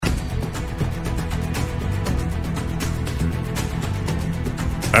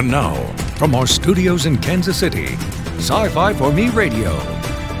And now, from our studios in Kansas City, Sci-Fi for Me Radio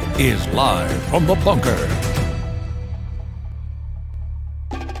is live from the bunker.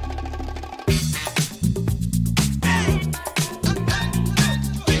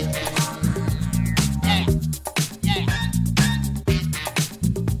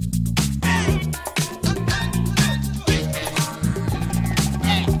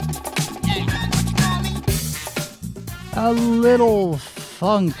 A little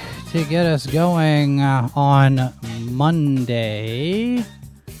funk to get us going on Monday.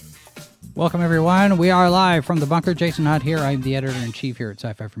 Welcome, everyone. We are live from the bunker. Jason Hutt here. I'm the editor-in-chief here at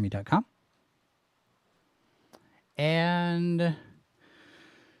sci-fi4me.com. And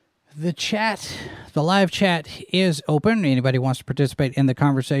the chat, the live chat is open. Anybody wants to participate in the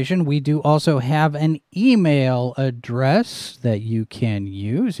conversation. We do also have an email address that you can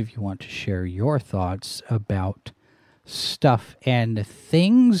use if you want to share your thoughts about stuff and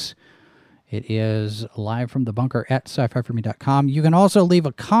things. It is live from the bunker at sci-fi4me.com. You can also leave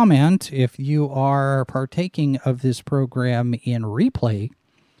a comment if you are partaking of this program in replay,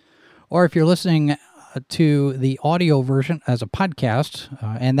 or if you're listening to the audio version as a podcast,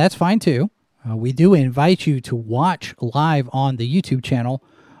 and that's fine too. We do invite you to watch live on the YouTube channel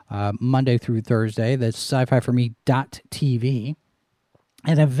Monday through Thursday. That's sci-fi4me.tv.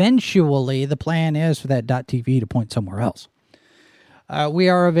 And eventually, the plan is for that .tv to point somewhere else. We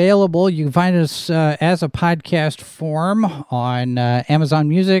are available. You can find us as a podcast form on Amazon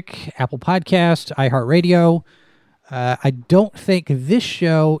Music, Apple Podcast, iHeartRadio. I don't think this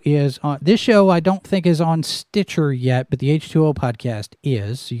show is on. This show I don't think is on Stitcher yet, but the H2O podcast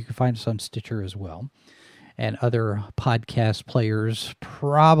is. So you can find us on Stitcher as well. And other podcast players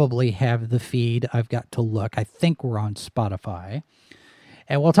probably have the feed. I've got to look. I think we're on Spotify.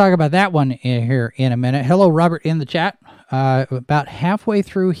 And we'll talk about that one here in a minute. Hello, Robert, in the chat. About halfway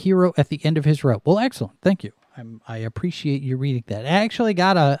through Hero at the End of His Rope. Well, excellent. Thank you. I appreciate you reading that. I actually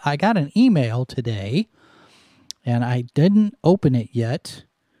got an email today, and I didn't open it yet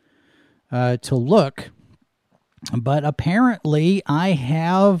to look. But apparently, I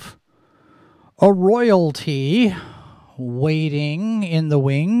have a royalty waiting in the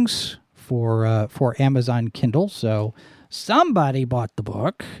wings for Amazon Kindle. So somebody bought the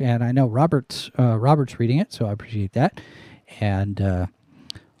book, and I know Robert's reading it, so I appreciate that. And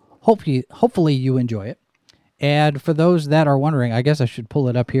hopefully you enjoy it. And for those that are wondering, I guess I should pull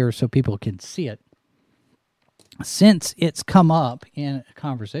it up here so people can see it. Since it's come up in a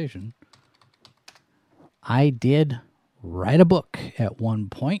conversation, I did write a book at one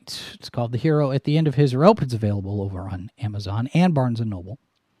point. It's called The Hero at the End of His Rope. It's available over on Amazon and Barnes & Noble.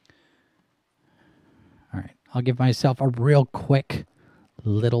 All right. I'll give myself a real quick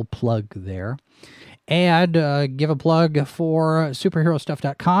little plug there. And give a plug for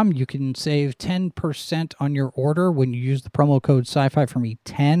superherostuff.com. You can save 10% on your order when you use the promo code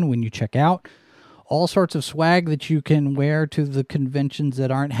sci-fi4me10 when you check out. All sorts of swag that you can wear to the conventions that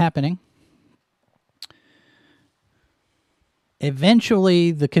aren't happening.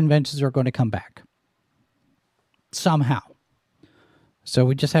 Eventually, the conventions are going to come back. Somehow. So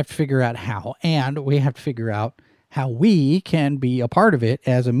we just have to figure out how, and we have to figure out how we can be a part of it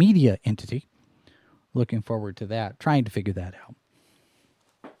as a media entity. Looking forward to that, trying to figure that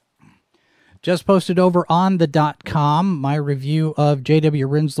out. Just posted over on the .com my review of J.W.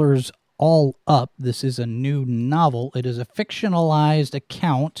 Rinzler's All Up. This is a new novel. It is a fictionalized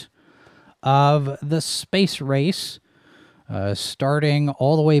account of the space race, starting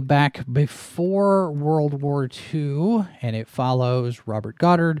all the way back before World War II, and it follows Robert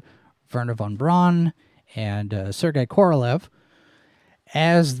Goddard, Wernher von Braun, and Sergei Korolev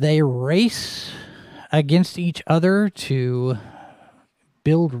as they race against each other to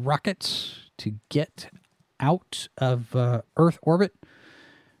build rockets to get out of Earth orbit,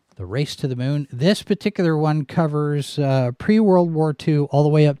 the race to the moon. This particular one covers pre-World War II all the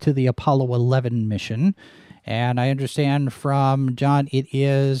way up to the Apollo 11 mission. And I understand from John, it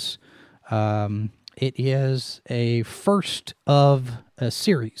is a first of a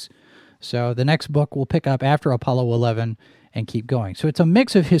series. So the next book will pick up after Apollo 11 and keep going. So it's a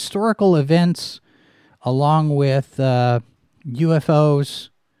mix of historical events along with UFOs,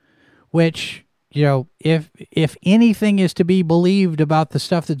 which, you know, if anything is to be believed about the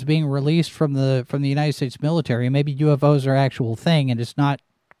stuff that's being released from the United States military, maybe UFOs are an actual thing and it's not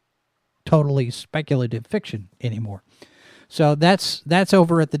totally speculative fiction anymore. So that's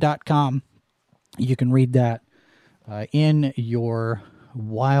over at the .com. You can read that in your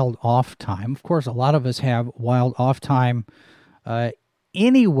wild off time. Of course, a lot of us have wild off time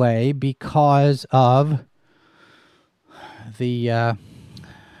anyway because of the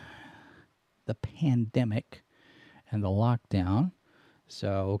the pandemic and the lockdown.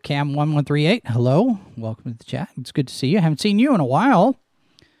 So Cam1138, hello. Welcome to the chat. It's good to see you. I haven't seen you in a while.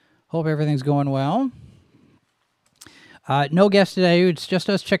 Hope everything's going well. No guest today. It's just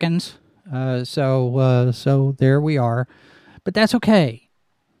us chickens. So there we are. But that's okay.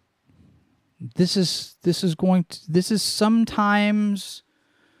 This is sometimes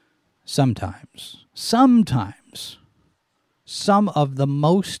some of the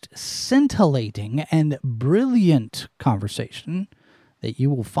most scintillating and brilliant conversation that you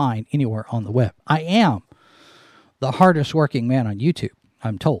will find anywhere on the web. I am the hardest working man on YouTube,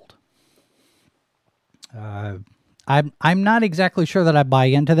 I'm told. I'm not exactly sure that I buy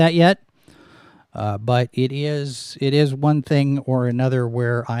into that yet, but it is one thing or another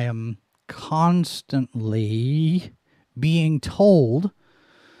where I am constantly being told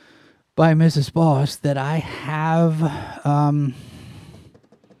by Mrs. Boss that I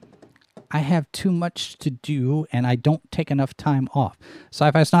have too much to do and I don't take enough time off.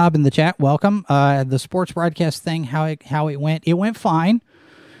 Sci-Fi Snob in the chat, welcome. The sports broadcast thing, how it went? It went fine.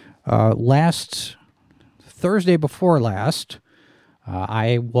 Last Thursday before last,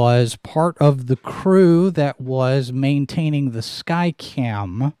 I was part of the crew that was maintaining the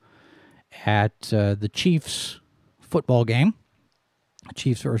Skycam at the Chiefs football game,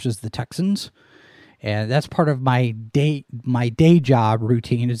 Chiefs versus the Texans. And that's part of my day job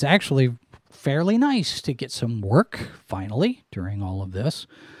routine. It's actually fairly nice to get some work finally during all of this.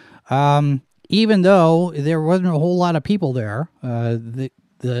 Even though there wasn't a whole lot of people there, the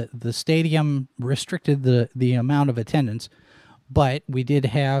stadium restricted the amount of attendance, but we did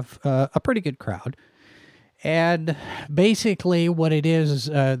have a pretty good crowd. And basically what it is,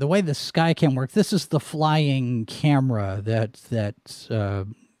 the way the Skycam works, this is the flying camera that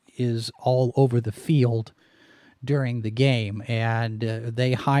is all over the field during the game, and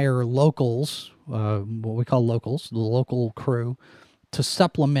they hire locals, what we call locals, the local crew, to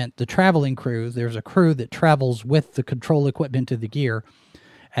supplement the traveling crew. There's a crew that travels with the control equipment to the gear,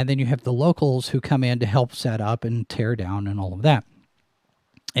 and then you have the locals who come in to help set up and tear down and all of that.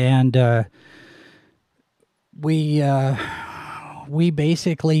 And we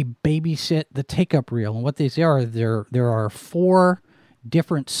basically babysit the take-up reel, and what these are, there are 4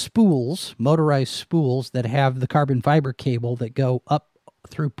 different spools, motorized spools, that have the carbon fiber cable that go up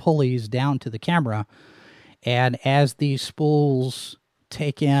through pulleys down to the camera. And as these spools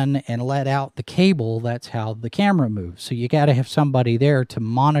take in and let out the cable, that's how the camera moves. So you got to have somebody there to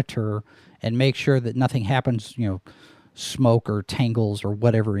monitor and make sure that nothing happens, smoke or tangles or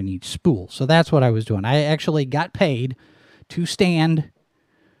whatever in each spool. So that's what I was doing. I actually got paid to stand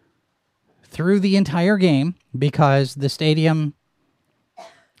through the entire game because the stadium,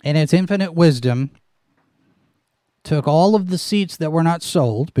 in its infinite wisdom, took all of the seats that were not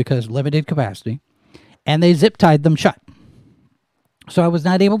sold because limited capacity, and they zip-tied them shut. So I was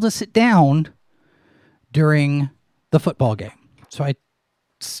not able to sit down during the football game. So I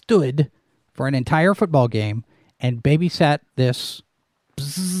stood for an entire football game and babysat this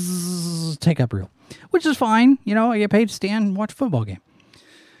take-up reel, which is fine. I get paid to stand and watch a football game.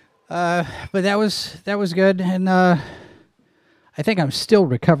 But that was good, and I think I'm still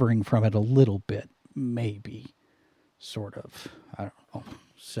recovering from it a little bit, maybe, sort of. I don't know.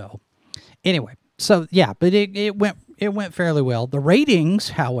 So, anyway, but it went fairly well. The ratings,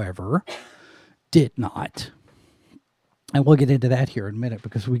 however, did not. And we'll get into that here in a minute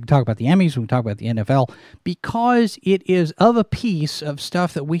because we can talk about the Emmys, we can talk about the NFL, because it is of a piece of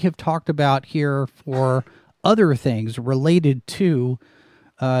stuff that we have talked about here for other things related to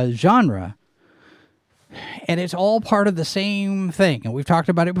genre. And it's all part of the same thing. And we've talked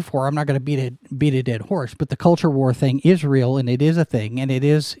about it before. I'm not going to beat a dead horse, but the culture war thing is real, and it is a thing, and it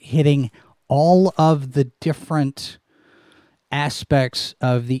is hitting all of the different aspects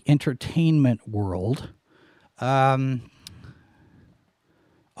of the entertainment world.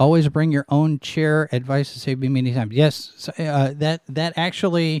 Always bring your own chair. Advice to save me many times. Yes, so, that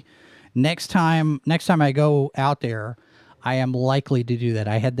actually, next time I go out there, I am likely to do that.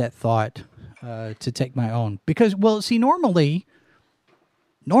 I had that thought to take my own because, normally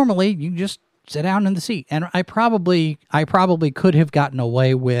you just sit down in the seat, and I probably could have gotten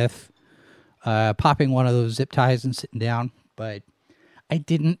away with popping one of those zip ties and sitting down, but I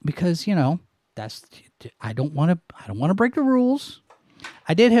didn't because I don't want to break the rules.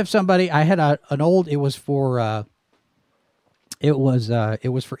 I did have somebody. I had an old. It was for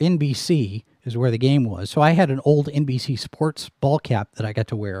NBC is where the game was. So I had an old NBC Sports ball cap that I got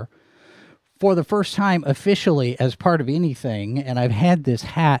to wear for the first time officially as part of anything, and I've had this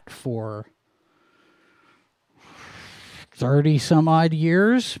hat for 30 some odd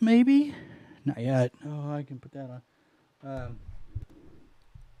years, maybe Not yet. Oh, I can put that on.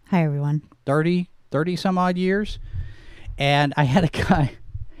 Hi, everyone. 30 some odd years. And I had a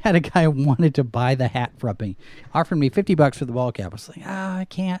guy who wanted to buy the hat from me. Offered me $50 for the ball cap. I was like, I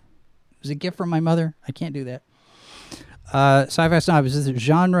can't. It was a gift from my mother. I can't do that. Sci-Fi Snob, is this a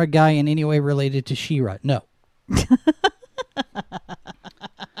genre guy in any way related to She-Ra? No.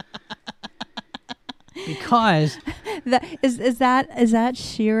 Because Is that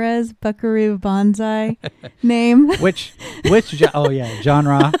Shira's Buckaroo Banzai name? which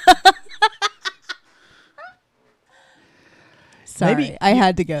genre. Sorry, Maybe- I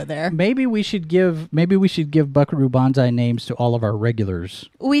had to go there. Maybe we should give Buckaroo Banzai names to all of our regulars.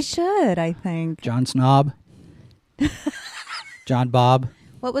 We should, I think. John Snob. John Bob.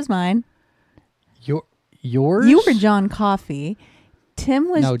 What was mine? Yours? You were John Coffee. Tim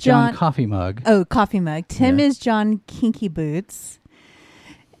was No, John Coffee Mug. Oh, Coffee Mug. Tim Yeah. is John Kinky Boots.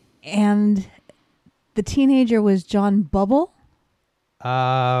 And the teenager was John Bubble.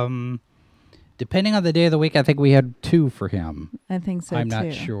 Depending on the day of the week, I think we had 2 for him. I think so, I'm too.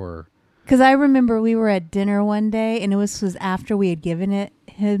 not sure. Because I remember we were at dinner one day, and it was after we had given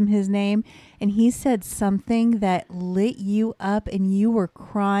him his name, and he said something that lit you up, and you were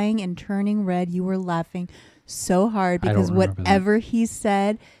crying and turning red. You were laughing so hard I don't because remember that. whatever he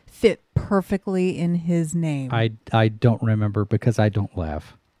said fit perfectly in his name. I don't remember because I don't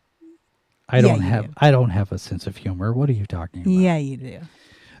laugh. Yeah, you do. I don't have a sense of humor. What are you talking about? Yeah, you do.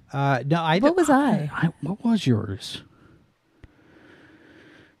 No, I. What was I? What was yours?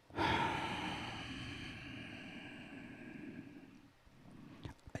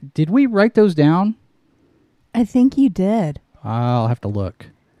 Did we write those down? I think you did. I'll have to look.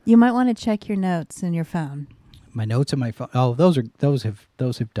 You might want to check your notes in your phone. My notes on my phone. Oh, those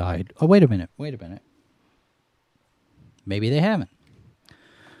have died. Oh, wait a minute. Maybe they haven't.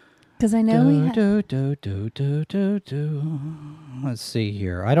 Because I know we had... Let's see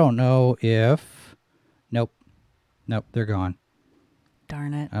here. I don't know if... Nope, they're gone.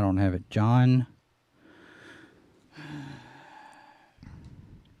 Darn it. I don't have it. John...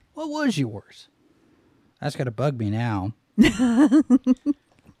 What was yours? That's got to bug me now. We'll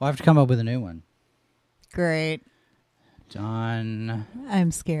have to come up with a new one. Great. John...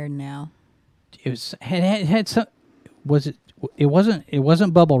 I'm scared now. It was had some... Was it... It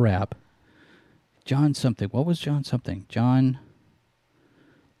wasn't bubble wrap. John something. What was John something? John...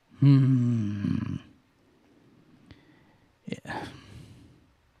 Yeah.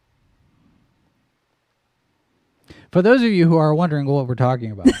 For those of you who are wondering what we're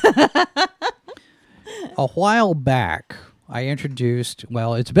talking about, a while back, I introduced,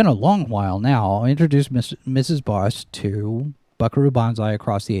 well, it's been a long while now, I introduced Mrs. Boss to Buckaroo Banzai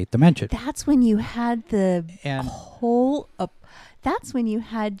Across the Eighth Dimension. That's when you had the And- whole... that's when you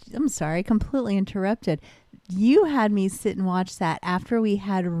had... I'm sorry, completely interrupted. You had me sit and watch that after we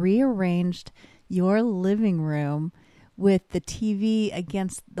had rearranged your living room with the TV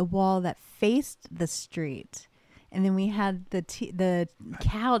against the wall that faced the street. And then we had the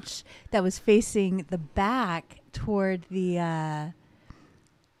couch that was facing the back toward the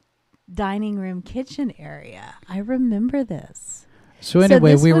dining room kitchen area. I remember this. So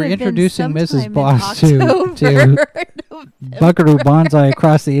anyway, this we were would have been introducing Mrs. sometime in Boss to October. Buckaroo Banzai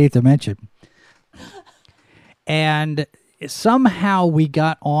Across the Eighth Dimension. And somehow we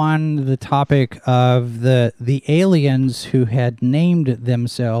got on the topic of the aliens who had named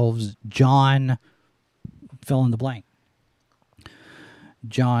themselves John... fill in the blank.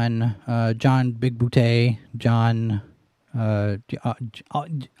 John Big Boutte, John,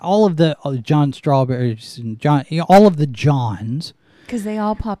 all of the John Strawberries, and John, all of the Johns. Because they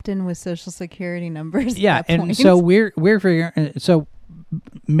all popped in with social security numbers. Yeah, at that and point. so we're figuring. So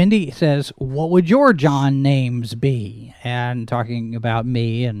Mindy says, "What would your John names be?" And talking about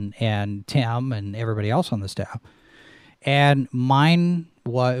me and Tim and everybody else on the staff. And mine,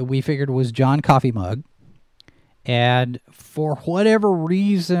 what we figured was John Coffee Mug. And for whatever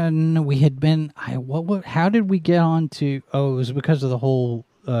reason, we had been. How did we get on to? Oh, it was because of the whole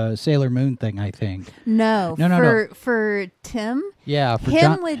Sailor Moon thing, I think. No. For Tim, Yeah, for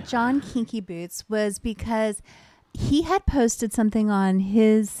him John. with John Kinky Boots was because he had posted something on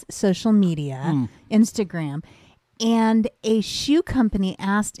his social media, Instagram, and a shoe company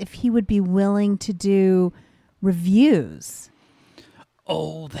asked if he would be willing to do reviews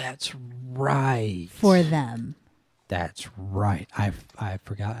Oh, that's right. for them. That's right. I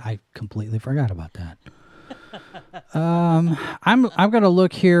forgot. I completely forgot about that. I'm gonna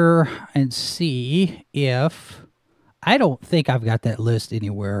look here and see if I don't think I've got that list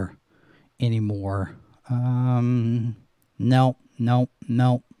anywhere anymore. No.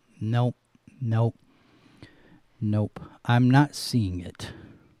 Nope. I'm not seeing it.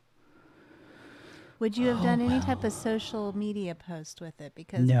 Would you have done any type of social media post with it?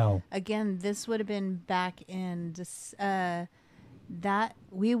 Because No. again, this would have been back in that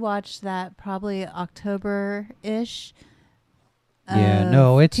we watched that probably October-ish. Yeah,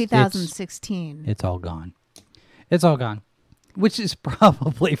 no, it's 2016. It's all gone. It's all gone, which is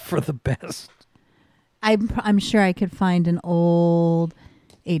probably for the best. I'm sure I could find an old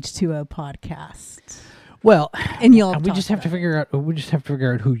H2O podcast. Well, And you'll we just have to figure out. We just have to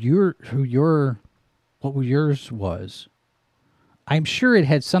figure out what yours was. I'm sure it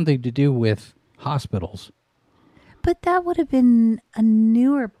had something to do with hospitals. But that would have been a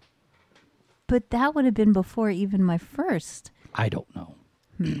newer. But that would have been before even my first. I don't know.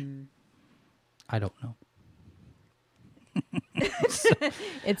 I don't know.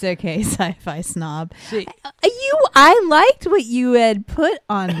 It's okay, sci-fi snob. See, I liked what you had put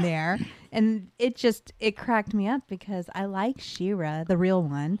on there, and it cracked me up because I like She-Ra, the real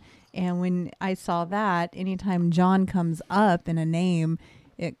one, and when I saw that, anytime John comes up in a name,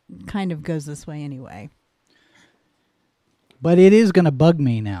 it kind of goes this way anyway. but it is going to bug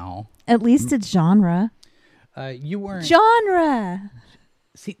me now. At least it's genre. You weren't. Genre.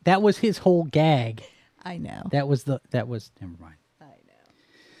 See, that was his whole gag. I know. That was. Never mind. I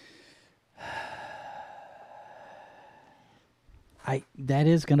know. That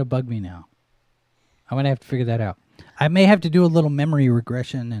is going to bug me now. I'm going to have to figure that out. I may have to do a little memory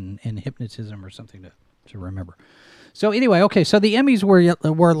regression and hypnotism or something to remember. So anyway, okay. So the Emmys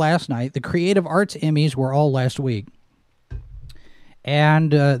were last night. The Creative Arts Emmys were all last week.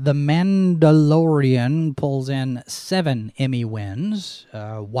 And The Mandalorian pulls in 7 Emmy wins.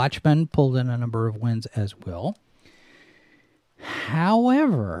 Watchmen pulled in a number of wins as well.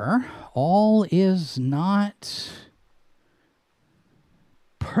 However, all is not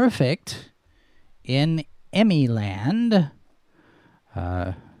perfect in Emmy land.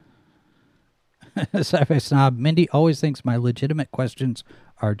 Sci-Fi Snob, Mindy always thinks my legitimate questions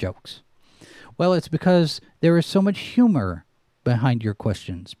are jokes. Well, it's because there is so much humor behind your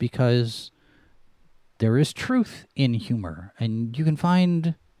questions, because there is truth in humor, and you can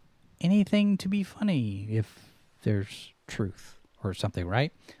find anything to be funny if there's truth or something,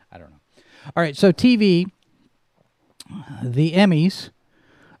 right? I don't know. All right, so TV, the Emmys.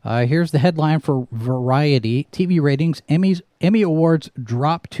 Here's the headline for Variety. TV ratings, Emmy Awards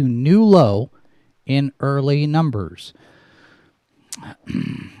drop to new low in early numbers.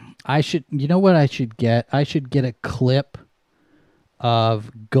 You know what I should get? I should get a clip of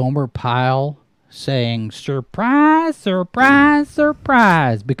Gomer Pyle saying, surprise, surprise,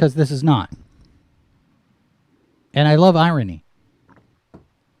 surprise, because this is not. And I love irony,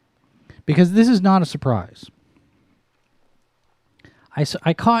 because this is not a surprise.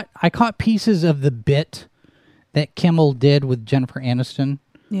 I caught pieces of the bit that Kimmel did with Jennifer Aniston,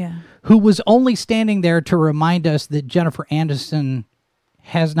 who was only standing there to remind us that Jennifer Aniston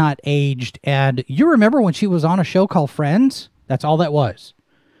has not aged. And you remember when she was on a show called Friends? That's all that was.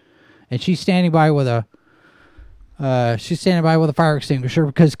 And she's standing by with a fire extinguisher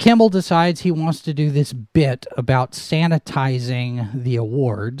because Kimmel decides he wants to do this bit about sanitizing the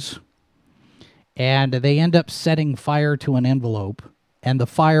awards. And they end up setting fire to an envelope, and the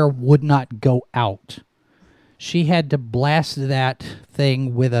fire would not go out. She had to blast that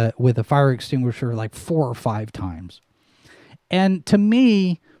thing with a fire extinguisher like 4 or 5 times. And to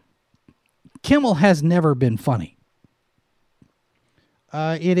me, Kimmel has never been funny.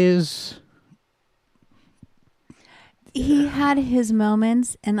 It is. He had his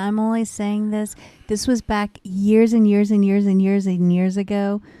moments, and I'm only saying this. This was back years and years and years and years and years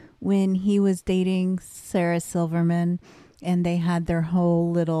ago when he was dating Sarah Silverman, and they had their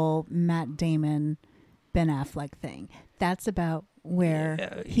whole little Matt Damon, Ben Affleck thing. That's about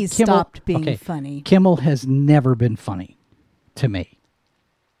where he stopped being funny. Kimmel has never been funny to me.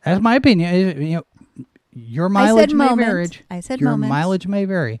 That's my opinion. You know, your mileage may vary. Your mileage may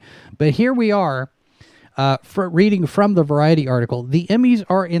vary. But here we are, reading from the Variety article. The Emmys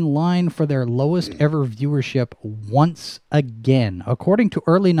are in line for their lowest ever viewership once again. According to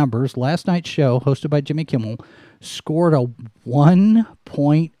early numbers, last night's show, hosted by Jimmy Kimmel, scored a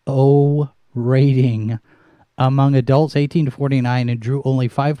 1.0 rating among adults 18 to 49 and drew only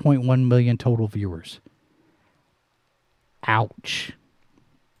 5.1 million total viewers. Ouch.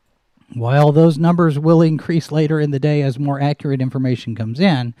 While those numbers will increase later in the day as more accurate information comes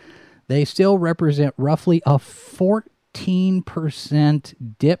in, they still represent roughly a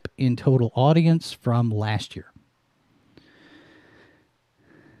 14% dip in total audience from last year.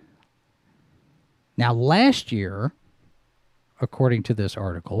 Now, last year, according to this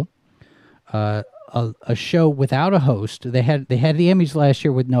article, a show without a host. They had the Emmys last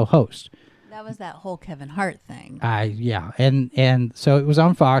year with no host. That was that whole Kevin Hart thing. Yeah, and so it was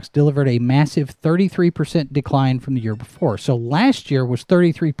on Fox, delivered a massive 33% decline from the year before. So last year was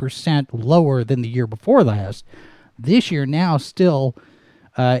 33% lower than the year before last. This year now still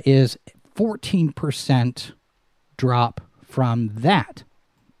is 14% drop from that.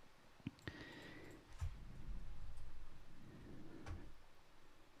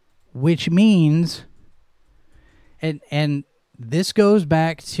 Which means, and this goes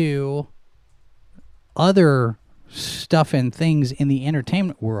back to other stuff and things in the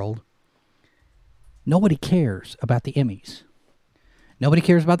entertainment world. Nobody cares about the Emmys. Nobody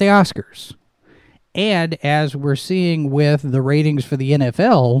cares about the Oscars. And as we're seeing with the ratings for the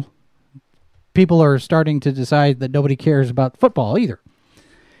NFL, people are starting to decide that nobody cares about football either.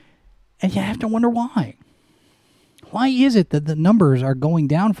 And you have to wonder why. Why is it that the numbers are going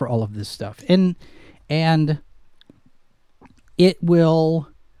down for all of this stuff? And it will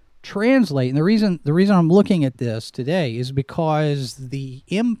translate. And the reason I'm looking at this today is because the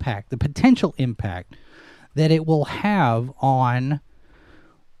impact, the potential impact that it will have on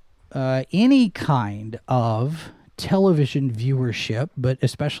any kind of television viewership, but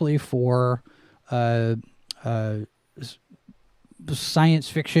especially for science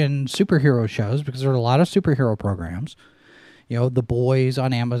fiction superhero shows, because there are a lot of superhero programs. You know, The Boys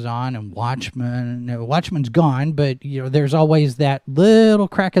on Amazon and Watchmen. You know, Watchmen's gone, but you know, there's always that little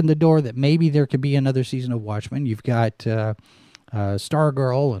crack in the door that maybe there could be another season of Watchmen. You've got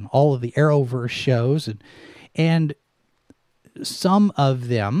Stargirl and all of the Arrowverse shows, and some of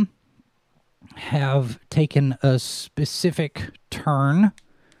them have taken a specific turn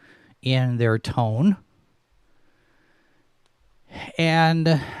in their tone.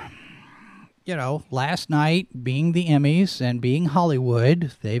 And, you know, last night, being the Emmys and being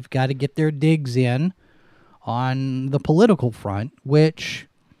Hollywood, they've got to get their digs in on the political front, which,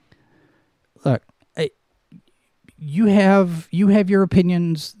 look, you have your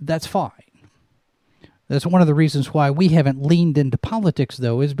opinions, that's fine. That's one of the reasons why we haven't leaned into politics,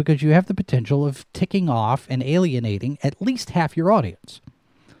 though, is because you have the potential of ticking off and alienating at least half your audience.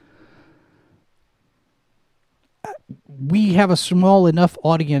 We have a small enough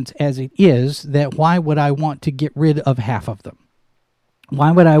audience as it is that why would I want to get rid of half of them?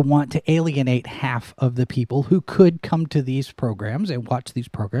 Why would I want to alienate half of the people who could come to these programs and watch these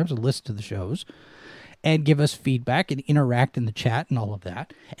programs and listen to the shows and give us feedback and interact in the chat and all of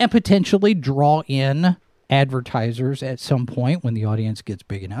that, and potentially draw in advertisers at some point when the audience gets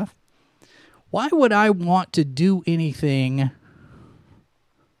big enough? Why would I want to do anything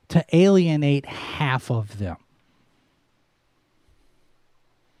to alienate half of them?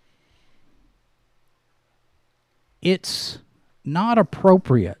 It's not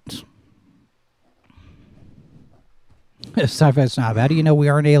appropriate. Sci-Fi Snob, how do you know we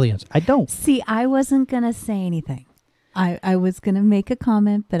aren't aliens? I don't. See, I wasn't going to say anything. I was going to make a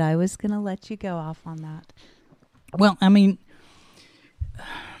comment, but I was going to let you go off on that. Well, I mean,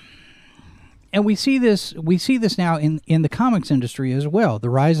 and we see this now in the comics industry as well. The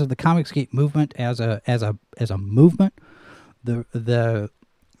rise of the Comicsgate movement as a movement. The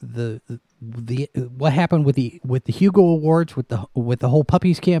what happened with the Hugo Awards with the whole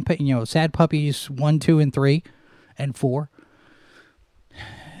puppies campaign, you know, Sad Puppies 1, 2, and 3, and 4.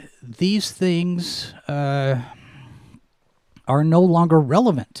 These things are no longer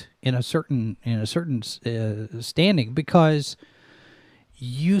relevant in a certain standing, because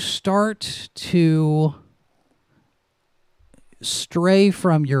you start to stray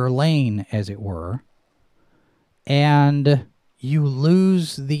from your lane, as it were, and you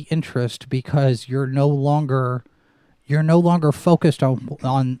lose the interest because you're no longer focused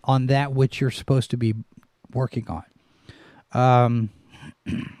on that which you're supposed to be working on.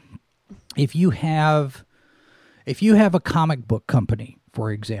 If you have a comic book company,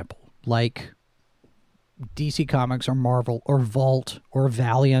 for example, like DC Comics or Marvel or Vault or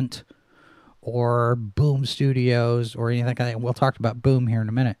Valiant or Boom Studios or anything like that, and we'll talk about Boom here in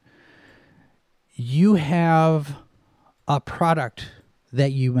a minute, you have a product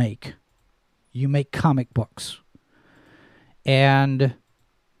that you make. You make comic books. And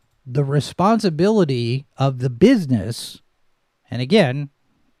the responsibility of the business, and again,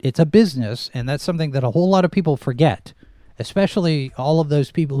 it's a business, and that's something that a whole lot of people forget, especially all of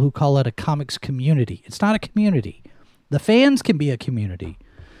those people who call it a comics community. It's not a community. The fans can be a community.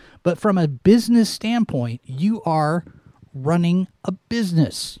 But from a business standpoint, you are running a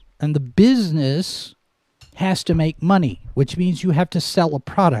business. And the business has to make money, which means you have to sell a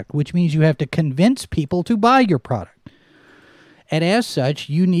product, which means you have to convince people to buy your product. And as such,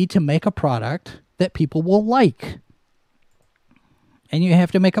 you need to make a product that people will like. And you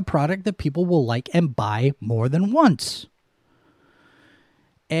have to make a product that people will like and buy more than once.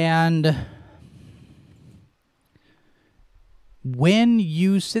 And when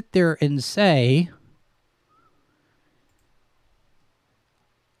you sit there and say,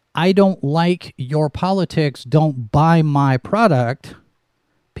 I don't like your politics, don't buy my product,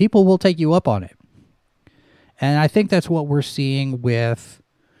 people will take you up on it. And I think that's what we're seeing with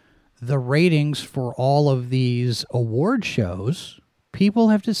the ratings for all of these award shows. People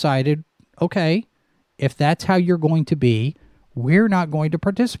have decided, okay, if that's how you're going to be, we're not going to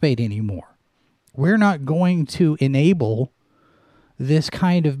participate anymore. We're not going to enable this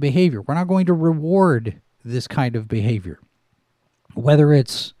kind of behavior. We're not going to reward this kind of behavior. Whether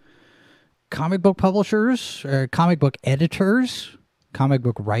it's comic book publishers, comic book editors, comic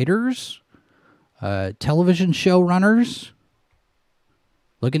book writers, television showrunners.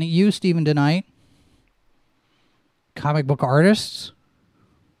 Looking at you, Stephen tonight. Comic book artists,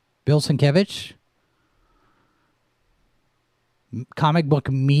 Bill Sienkiewicz. Comic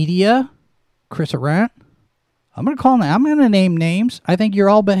book media, Chris Arant. I'm going to name names. I think you're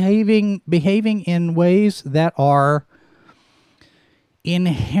all behaving in ways that are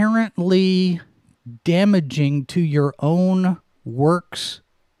inherently damaging to your own work's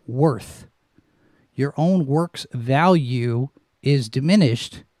worth. Your own work's value is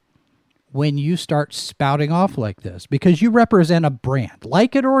diminished when you start spouting off like this, because you represent a brand.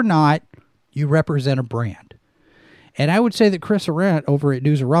 Like it or not, you represent a brand. And I would say that Chris Arant over at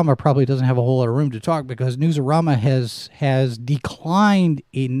Newsarama probably doesn't have a whole lot of room to talk, because Newsarama has declined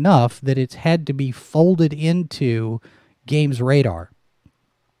enough that it's had to be folded into Games Radar.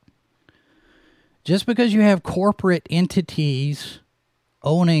 Just because you have corporate entities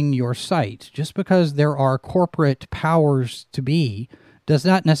owning your site, just because there are corporate powers to be, does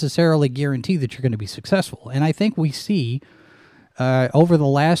not necessarily guarantee that you're going to be successful. And I think we see, over the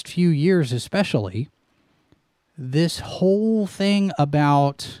last few years especially, this whole thing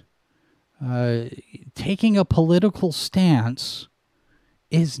about taking a political stance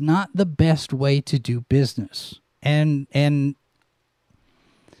is not the best way to do business. And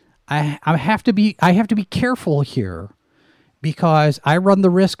I have to be careful here, because I run the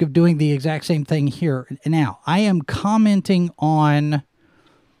risk of doing the exact same thing here. Now, I am commenting on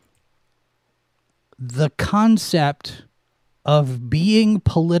the concept of being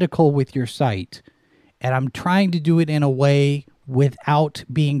political with your site, and I'm trying to do it in a way without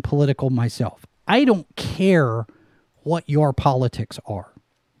being political myself. I don't care what your politics are.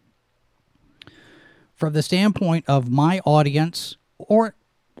 From the standpoint of my audience or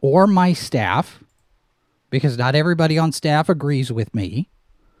my staff, because not everybody on staff agrees with me,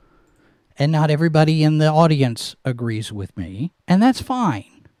 and not everybody in the audience agrees with me, and that's fine.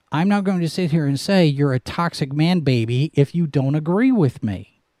 I'm not going to sit here and say you're a toxic man baby if you don't agree with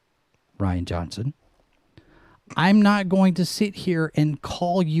me, Ryan Johnson. I'm not going to sit here and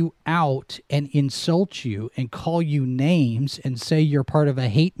call you out and insult you and call you names and say you're part of a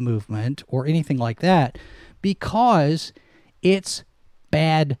hate movement or anything like that, because it's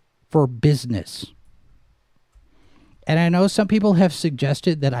bad for business. And I know some people have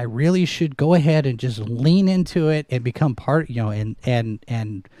suggested that I really should go ahead and just lean into it and become part,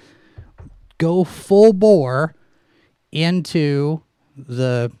 and go full bore into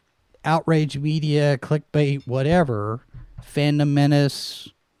the outrage media, clickbait, whatever, Fandom Menace,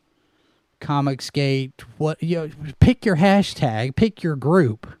 Comicsgate, pick your hashtag, pick your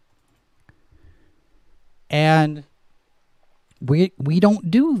group. And we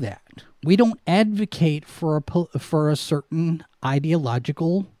don't do that. We don't advocate for a certain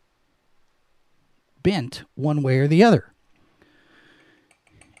ideological bent one way or the other.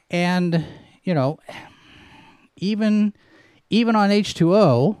 And, even on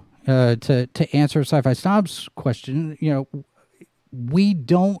H2O, to answer Sci-Fi Snob's question, we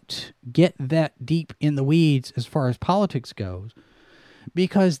don't get that deep in the weeds as far as politics goes,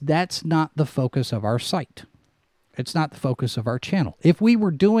 because that's not the focus of our site. It's not the focus of our channel. If we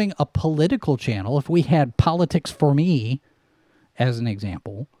were doing a political channel, if we had Politics for Me as an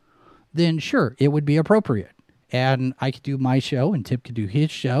example, then sure, it would be appropriate. And I could do my show, and Tim could do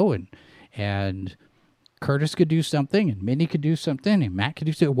his show, and Curtis could do something, and Minnie could do something, and Matt could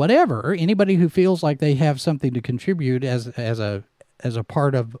do something, whatever. Anybody who feels like they have something to contribute as a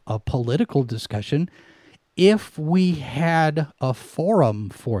part of a political discussion, if we had a forum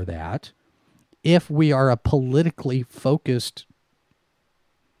for that, if we are a politically focused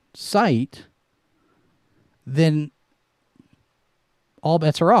site, then all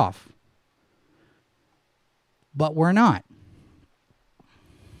bets are off. But we're not.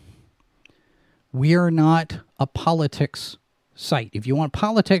 We are not a politics site. If you want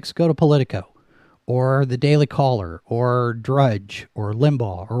politics, go to Politico or the Daily Caller or Drudge or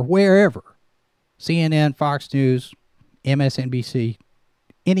Limbaugh or wherever. CNN, Fox News, MSNBC,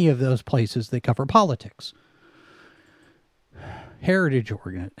 any of those places that cover politics. Heritage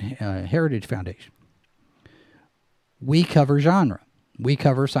Foundation. We cover genre. We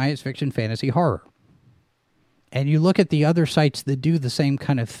cover science fiction, fantasy, horror. And you look at the other sites that do the same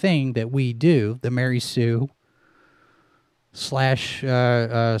kind of thing that we do, the Mary Sue, Slash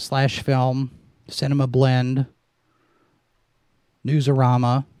Film, Cinema Blend,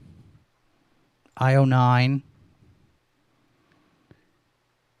 Newsarama, IO9,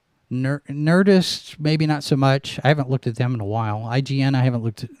 Nerdist, maybe not so much. I haven't looked at them in a while. IGN, I haven't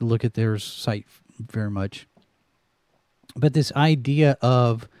looked at their site very much. But this idea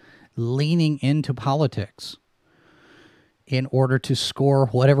of leaning into politics in order to score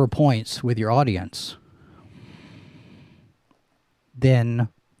whatever points with your audience, then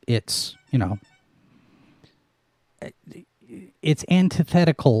it's, it's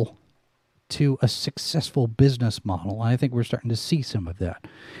antithetical to a successful business model. And I think we're starting to see some of that.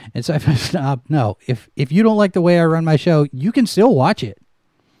 And so if you don't like the way I run my show, you can still watch it.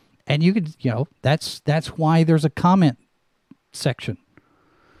 And you can, that's why there's a comment section.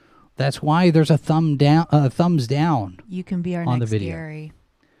 That's why there's a thumbs down. You can be our on next the video. Gary.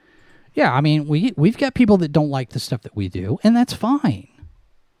 Yeah, I mean, we've got people that don't like the stuff that we do, and that's fine.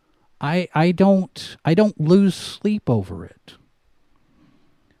 I don't lose sleep over it.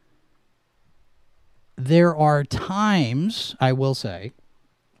 There are times, I will say,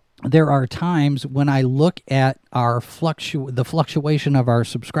 when I look at our the fluctuation of our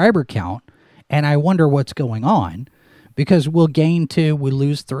subscriber count, and I wonder what's going on, because we'll gain 2, we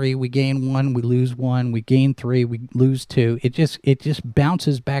lose 3, we gain 1, we lose 1, we gain 3, we lose 2. It just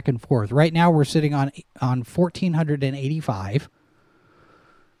bounces back and forth. Right now we're sitting on 1,485,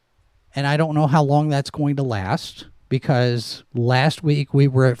 and I don't know how long that's going to last. Because last week we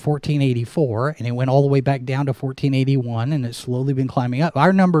were at 1484 and it went all the way back down to 1481 and it's slowly been climbing up.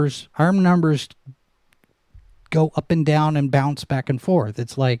 Our numbers go up and down and bounce back and forth.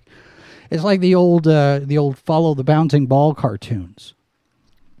 It's like the old Follow the Bouncing Ball cartoons.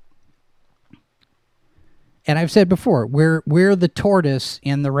 And I've said before, we're the tortoise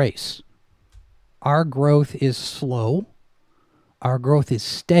in the race. Our growth is slow. Our growth is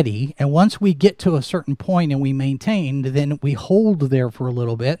steady, and once we get to a certain point and we maintain, then we hold there for a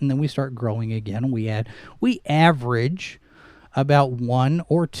little bit, and then we start growing again. We average about 1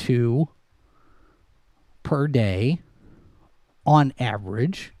 or 2 per day on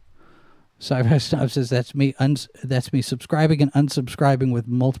average. Stuff says that's me subscribing and unsubscribing with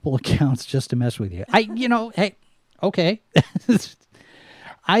multiple accounts just to mess with you. Hey, okay.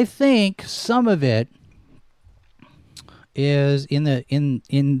 I think some of it is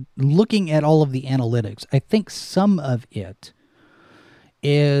in looking at all of the analytics. I think some of it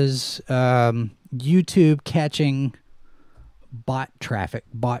is YouTube catching bot traffic,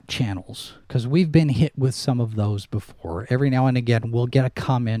 bot channels, because we've been hit with some of those before. Every now and again, we'll get a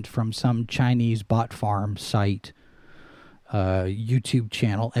comment from some Chinese bot farm site, YouTube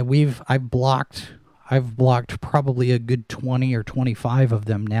channel, and I've blocked probably a good 20 or 25 of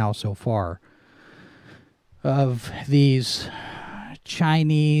them now so far. Of these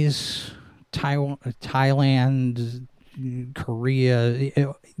Chinese, Thailand,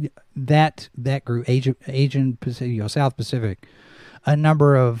 Korea, that group, Asian Pacific, South Pacific, a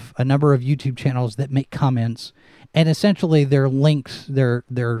number of YouTube channels that make comments, and essentially they're links, they're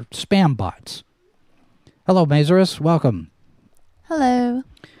spam bots. Hello, Mazarus, welcome. Hello.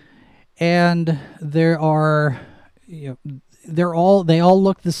 And there are, they all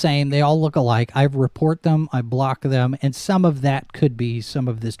look the same. They all look alike. I report them. I block them. And some of that could be some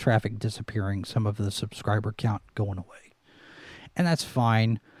of this traffic disappearing, some of the subscriber count going away. And that's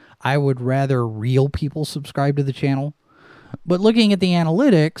fine. I would rather real people subscribe to the channel. But looking at the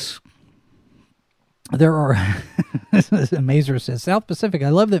analytics, there are... Mazer says, South Pacific, I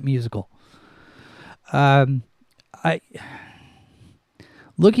love that musical. Looking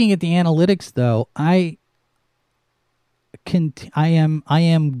at the analytics, though, I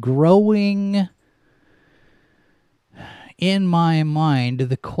am growing in my mind.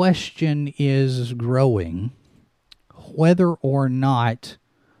 The question is growing whether or not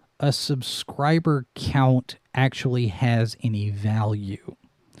a subscriber count actually has any value.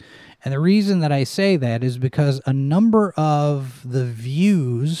 And the reason that I say that is because a number of the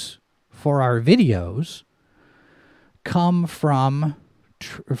views for our videos come from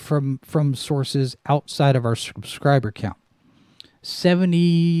sources outside of our subscriber count.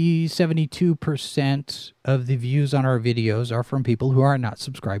 72% of the views on our videos are from people who are not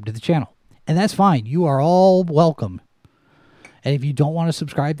subscribed to the channel. And that's fine. You are all welcome. And if you don't want to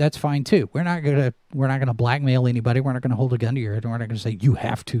subscribe, that's fine too. We're not gonna blackmail anybody. We're not gonna hold a gun to your head. We're not gonna say you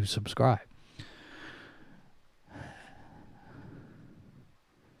have to subscribe.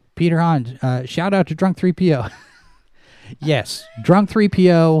 Peter Hahn, shout out to Drunk 3PO. Yes, Drunk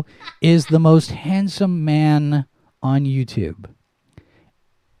 3PO is the most handsome man on YouTube.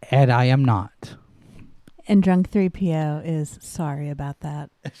 And I am not. And Drunk 3PO is sorry about that.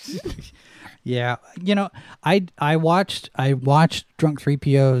 Yeah, you know, I watched Drunk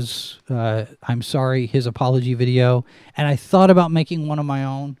 3PO's I'm sorry, his apology video, and I thought about making one of my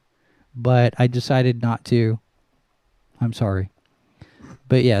own, but I decided not to. I'm sorry.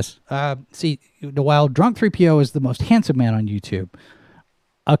 But yes, see, while Drunk 3PO is the most handsome man on YouTube,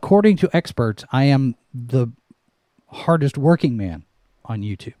 according to experts, I am the hardest working man on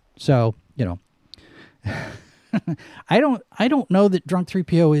YouTube. So, you know, I don't know that Drunk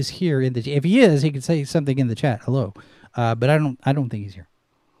 3PO is here in the. If he is, he could say something in the chat. Hello, but I don't think he's here.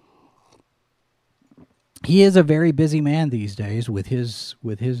 He is a very busy man these days with his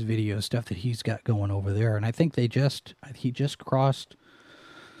video stuff that he's got going over there, and I think he just crossed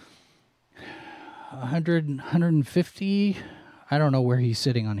 100, 150. I don't know where he's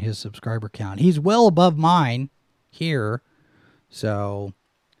sitting on his subscriber count. He's well above mine here, so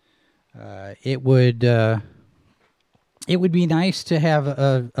it would be nice to have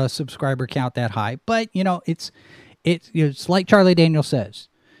a subscriber count that high. But you know, it's like Charlie Daniels says,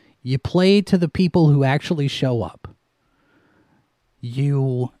 you play to the people who actually show up.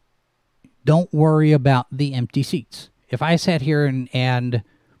 You don't worry about the empty seats. If I sat here and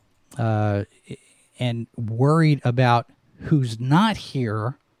worried about who's not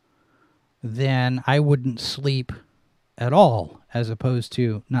here, then I wouldn't sleep at all, as opposed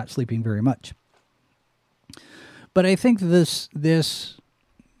to not sleeping very much. But I think this,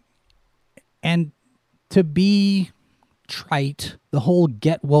 and to be trite, the whole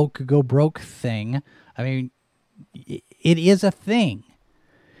get woke, go broke thing, I mean, it is a thing.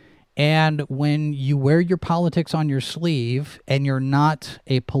 And when you wear your politics on your sleeve and you're not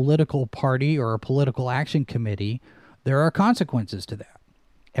a political party or a political action committee, there are consequences to that.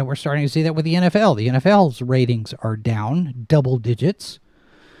 And we're starting to see that with the NFL. The NFL's ratings are down double digits.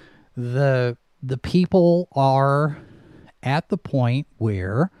 The people are at the point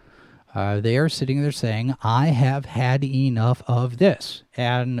where they are sitting there saying, I have had enough of this.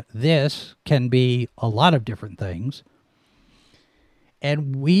 And this can be a lot of different things.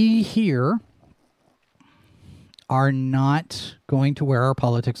 And we here are not going to wear our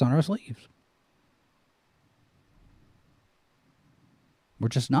politics on our sleeves. We're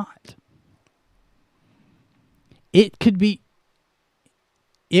just not. It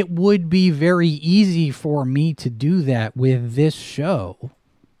would be very easy for me to do that with this show.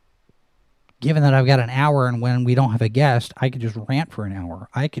 Given that I've got an hour, and when we don't have a guest, I could just rant for an hour.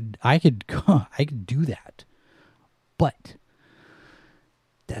 I could do that. But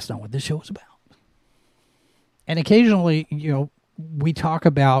that's not what this show is about. And occasionally, you know, we talk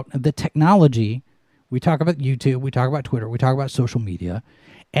about the technology. We talk about YouTube. We talk about Twitter. We talk about social media.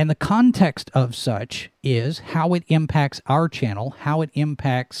 And the context of such is how it impacts our channel, how it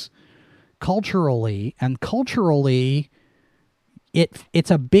impacts culturally. And culturally,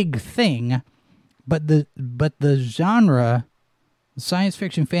 it's a big thing. But the genre, science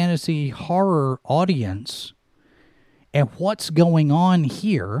fiction, fantasy, horror audience, and what's going on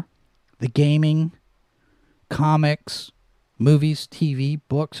here, the gaming, comics, movies, TV,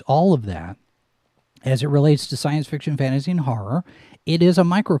 books, all of that, as it relates to science fiction, fantasy, and horror, it is a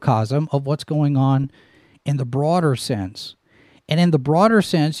microcosm of what's going on in the broader sense. And in the broader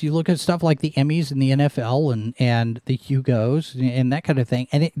sense, you look at stuff like the Emmys and the NFL and the Hugos and that kind of thing,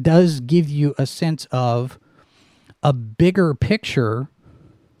 and it does give you a sense of a bigger picture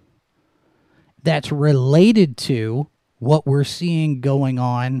that's related to what we're seeing going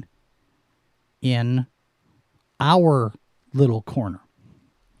on in our little corner.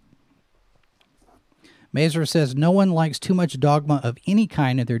 Mazer says, no one likes too much dogma of any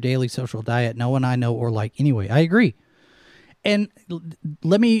kind in their daily social diet. No one I know or like anyway. I agree. And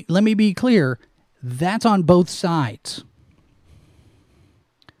let me be clear. That's on both sides.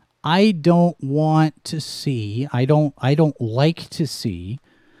 I don't want to see, I don't like to see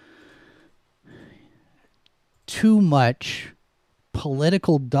too much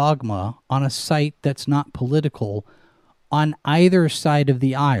political dogma on a site that's not political on either side of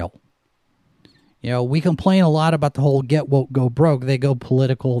the aisle. We complain a lot about the whole get woke, go broke. They go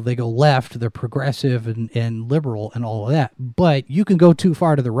political, they go left, they're progressive and liberal and all of that. But you can go too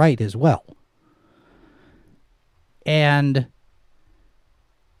far to the right as well. And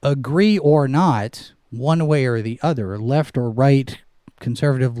agree or not, one way or the other, left or right,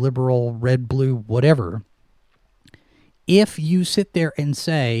 conservative, liberal, red, blue, whatever, if you sit there and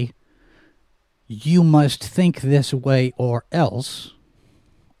say, you must think this way or else,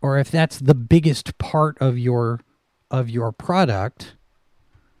 or if that's the biggest part of your product,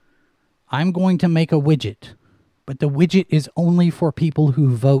 I'm going to make a widget. But the widget is only for people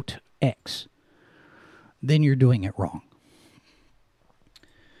who vote X. Then you're doing it wrong.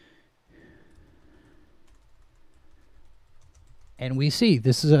 And we see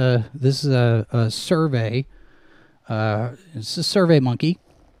this is a survey. It's a Survey Monkey,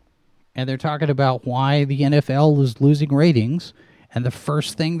 and they're talking about why the NFL is losing ratings. And the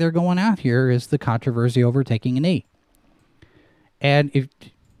first thing they're going out here is the controversy over taking a knee. And if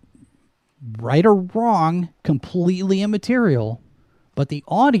right or wrong, completely immaterial, but the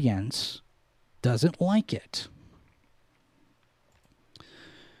audience doesn't like it.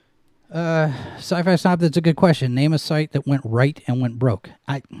 Sci-Fi Snob, that's a good question. Name a site that went right and went broke.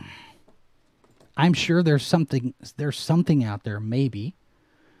 I'm sure there's something out there maybe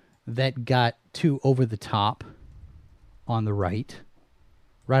that got too over the top on the right.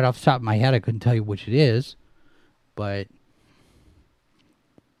 Right off the top of my head, I couldn't tell you which it is, but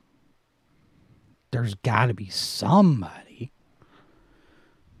there's got to be somebody.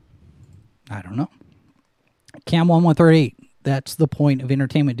 I don't know. Cam 1138. That's the point of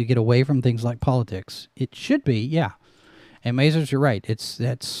entertainment, to get away from things like politics. It should be, yeah. And Mazers, you're right. It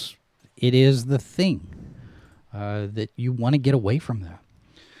is the thing that you want to get away from that.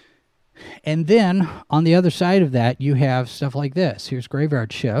 And then on the other side of that, you have stuff like this. Here's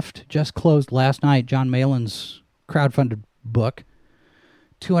Graveyard Shift. Just closed last night. John Malin's crowdfunded book,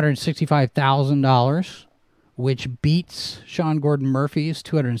 $265,000, which beats Sean Gordon Murphy's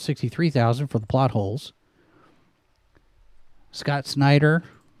 $263,000 for the plot holes. Scott Snyder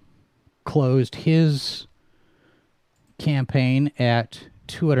closed his campaign at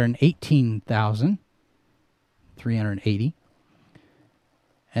 $218,380.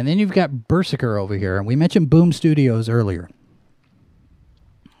 And then you've got Berserker over here. And we mentioned Boom Studios earlier.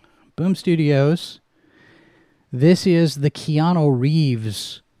 Boom Studios, this is the Keanu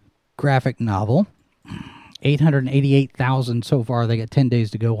Reeves graphic novel. $888,000 so far. They got 10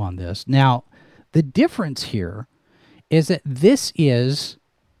 days to go on this. Now, the difference here is that this is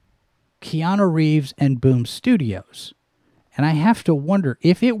Keanu Reeves and Boom Studios. And I have to wonder,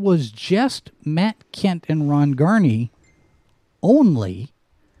 if it was just Matt Kent and Ron Garney only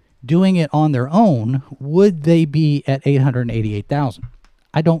doing it on their own, would they be at $888,000?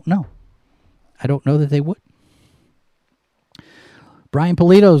 I don't know. I don't know that they would. Brian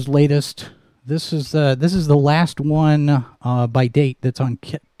Pulido's latest. This is the last one by date that's on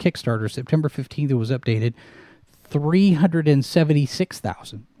Kickstarter. September 15th, it was updated.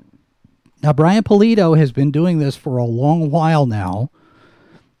 $376,000. Now, Brian Pulido has been doing this for a long while now,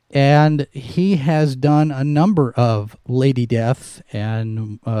 and he has done a number of Lady Death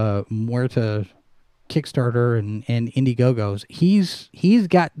and Muerta Kickstarter and Indiegogos. He's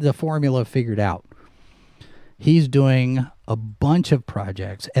got the formula figured out. He's doing a bunch of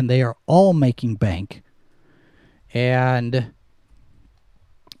projects, and they are all making bank. And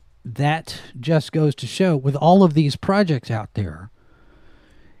that just goes to show, with all of these projects out there,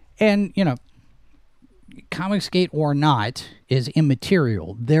 and, Comicsgate or not is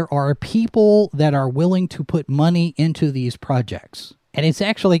immaterial. There are people that are willing to put money into these projects. And it's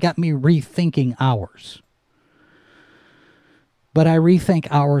actually got me rethinking ours. But I rethink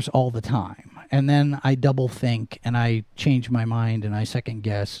ours all the time. And then I double think, and I change my mind, and I second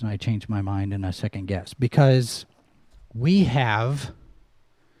guess, and I change my mind, and I second guess. Because we have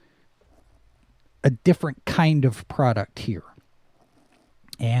a different kind of product here.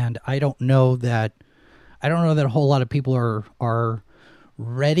 And I don't know that a whole lot of people are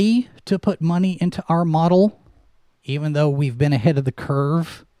ready to put money into our model, even though we've been ahead of the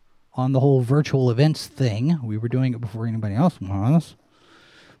curve on the whole virtual events thing. We were doing it before anybody else was,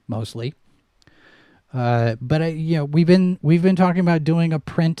 mostly. But we've been talking about doing a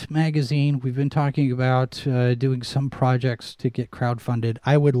print magazine. We've been talking about doing some projects to get crowdfunded.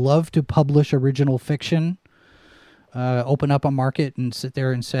 I would love to publish original fiction. Open up a market and sit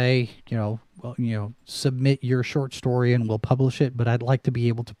there and say, submit your short story and we'll publish it. But I'd like to be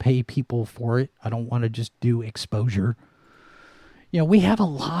able to pay people for it. I don't want to just do exposure. We have a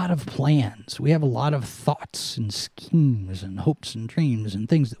lot of plans. We have a lot of thoughts and schemes and hopes and dreams and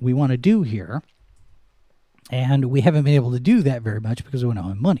things that we want to do here. And we haven't been able to do that very much because we don't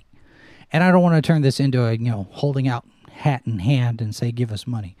have money. And I don't want to turn this into a, holding out hat in hand and say, give us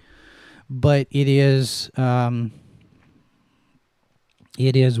money. But it is one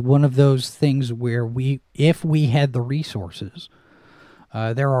of those things where if we had the resources,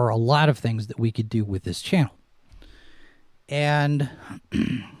 there are a lot of things that we could do with this channel. And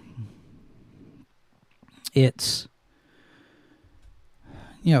it's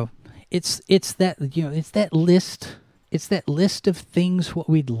that list of things what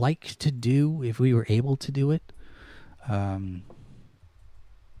we'd like to do if we were able to do it.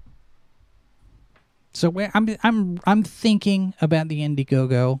 So I'm thinking about the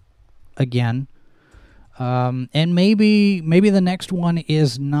Indiegogo again. And maybe the next one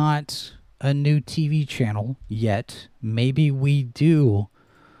is not a new TV channel yet. Maybe we do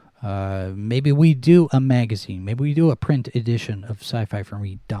a magazine. Maybe we do a print edition of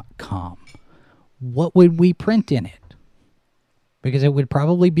sci-fi4me.com. What would we print in it? Because it would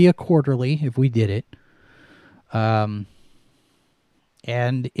probably be a quarterly if we did it. And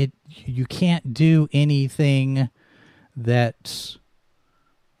you can't do anything that's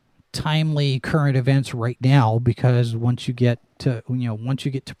timely current events right now, because once you get to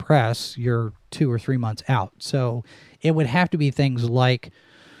press, you're 2 or 3 months out. So it would have to be things like,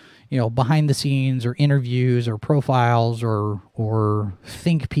 behind the scenes or interviews or profiles or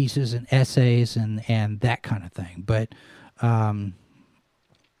think pieces and essays and that kind of thing. But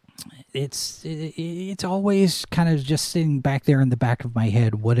it's always kind of just sitting back there in the back of my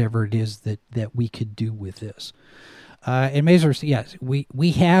head, whatever it is that we could do with this. And Mazers, yes,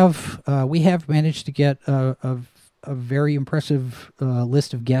 we have managed to get a very impressive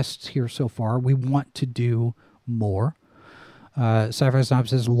list of guests here so far. We want to do more. Sci-Fi Snob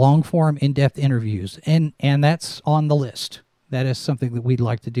says long-form, in-depth interviews, and that's on the list. That is something that we'd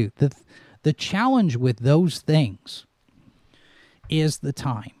like to do. The challenge with those things is the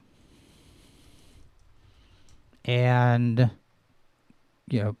time. And,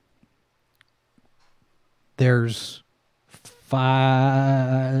 there's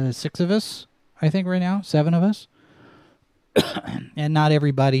 6 of us, I think right now, 7 of us. And not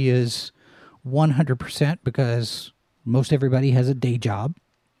everybody is 100% because most everybody has a day job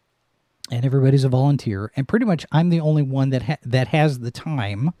and everybody's a volunteer. And pretty much I'm the only one that has the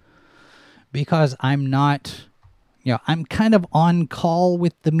time, because I'm not, I'm kind of on call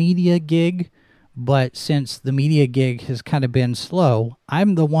with the media gig. But since the media gig has kind of been slow,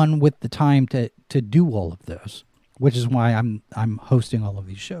 I'm the one with the time to do all of those, which is why I'm hosting all of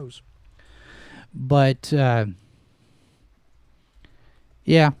these shows. But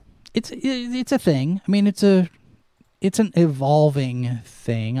yeah, it's a thing. I mean, it's an evolving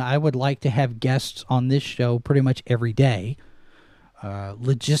thing. I would like to have guests on this show pretty much every day.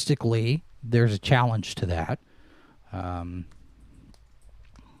 Logistically, there's a challenge to that.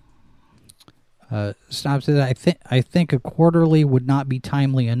 Snob said, I think a quarterly would not be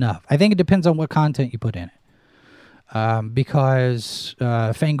timely enough. I think it depends on what content you put in it. Because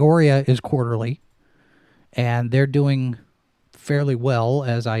Fangoria is quarterly, and they're doing fairly well,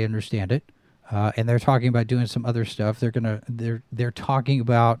 as I understand it. And they're talking about doing some other stuff. They're talking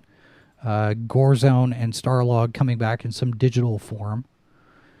about Gorezone and Starlog coming back in some digital form.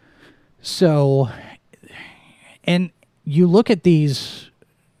 So, and you look at these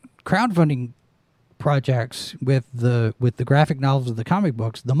crowdfunding projects with the graphic novels of the comic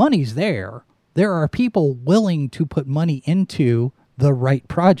books, the money's there. There are people willing to put money into the right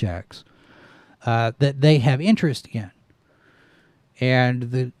projects that they have interest in.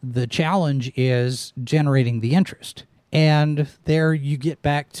 And the challenge is generating the interest. And there you get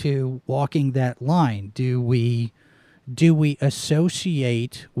back to walking that line. Do we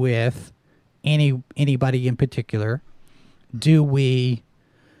associate with anybody in particular? Do we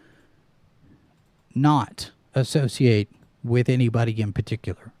not associate with anybody in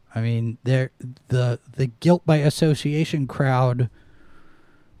particular? I mean, the guilt by association crowd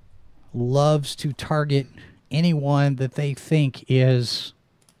loves to target anyone that they think is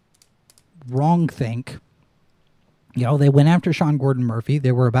wrong-think. They went after Sean Gordon Murphy.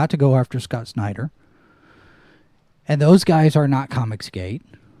 They were about to go after Scott Snyder. And those guys are not Comicsgate.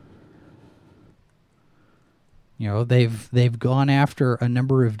 They've gone after a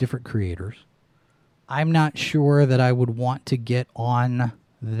number of different creators. I'm not sure that I would want to get on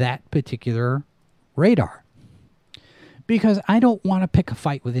that particular radar, because I don't want to pick a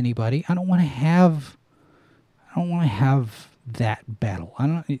fight with anybody. I don't want to have that battle.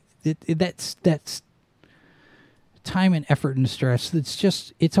 That's time and effort and stress.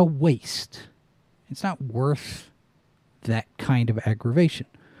 It's a waste. It's not worth that kind of aggravation.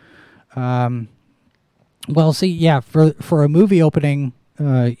 Well, see, yeah, for a movie opening,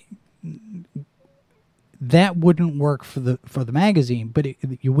 that wouldn't work for the magazine, but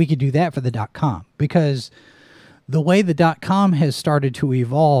we could do that for the .com, because the way the .com has started to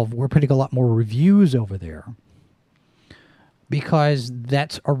evolve, we're putting a lot more reviews over there, because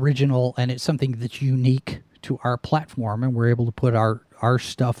that's original and it's something that's unique to our platform, and we're able to put our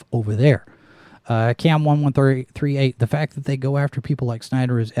stuff over there. Cam1138, the fact that they go after people like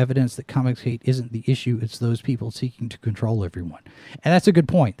Snyder is evidence that comics hate isn't the issue, it's those people seeking to control everyone. And that's a good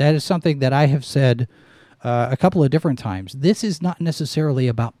point. That is something that I have said a couple of different times. This is not necessarily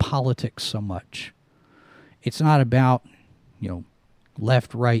about politics so much. It's not about,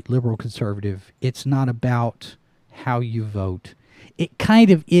 left, right, liberal, conservative. It's not about how you vote. It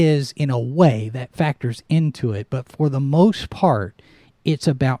kind of is in a way that factors into it, but for the most part, it's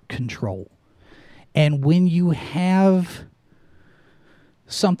about control. And when you have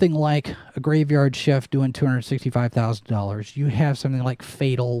something like A Graveyard Shift doing $265,000, you have something like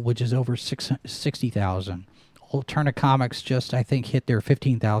Fatal, which is over $60,000. Alterna Comics just, I think, hit their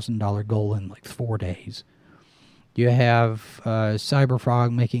 $15,000 goal in like 4 days. You have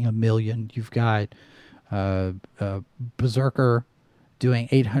Cyberfrog making $1 million. You've got Berserker doing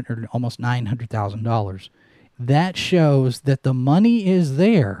almost $900,000. That shows that the money is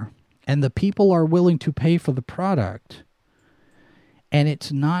there and the people are willing to pay for the product, and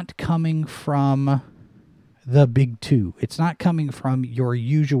it's not coming from the big two. It's not coming from your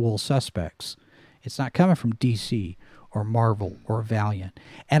usual suspects. It's not coming from DC or Marvel or Valiant.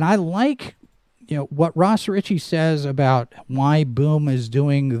 And I like what Ross Ritchie says about why Boom is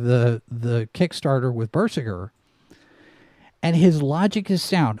doing the Kickstarter with Berserker, and his logic is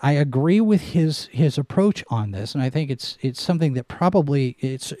sound. I agree with his approach on this, and I think it's something that probably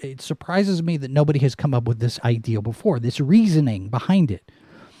it surprises me that nobody has come up with this idea before. This reasoning behind it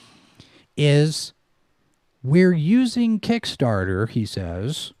is, we're using Kickstarter, he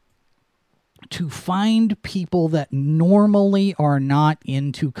says, to find people that normally are not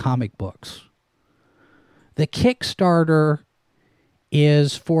into comic books. The Kickstarter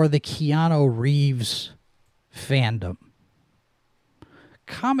is for the Keanu Reeves fandom.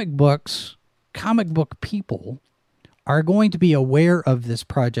 Comic book people are going to be aware of this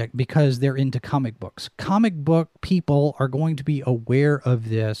project because they're into comic books. Comic book people are going to be aware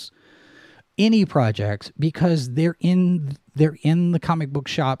of any projects because they're in the comic book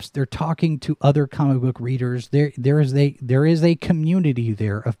shops. They're talking to other comic book readers. There is a community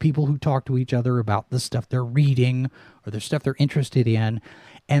there of people who talk to each other about the stuff they're reading or the stuff they're interested in,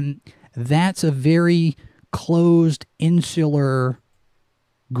 and that's a very closed, insular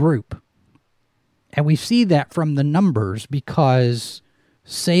group. And we see that from the numbers, because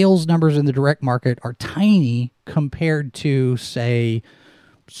sales numbers in the direct market are tiny compared to, say,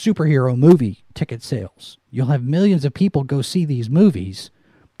 superhero movie ticket sales. You'll have millions of people go see these movies,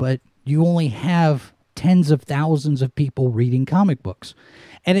 but you only have tens of thousands of people reading comic books.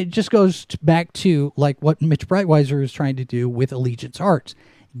 And it just goes back to like what Mitch Breitweiser is trying to do with Allegiance Arts,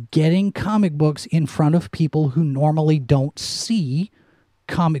 getting comic books in front of people who normally don't see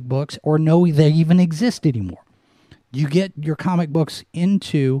comic books or know they even exist anymore. You get your comic books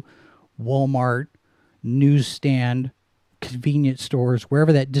into Walmart, newsstand, convenience stores,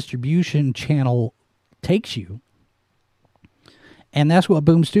 wherever that distribution channel takes you. And that's what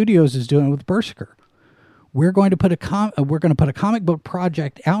Boom Studios is doing with Berserker. We're going to put a comic book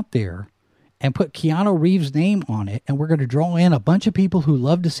project out there and put Keanu Reeves' name on it, and we're going to draw in a bunch of people who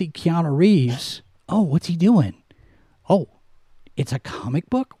love to see Keanu Reeves. Oh, what's he doing? Oh, it's a comic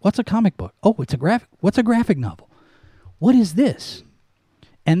book? What's a comic book? Oh, what's a graphic novel? What is this?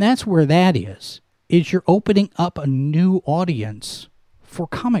 And that's where that is you're opening up a new audience for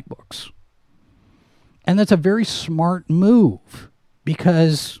comic books. And that's a very smart move,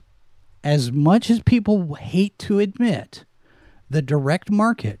 because as much as people hate to admit, the direct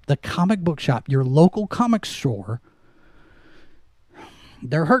market, the comic book shop, your local comic store,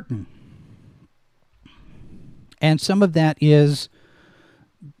 they're hurting. And some of that is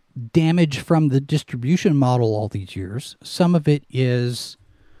damage from the distribution model all these years. Some of it is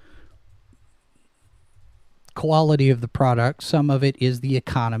quality of the product. Some of it is the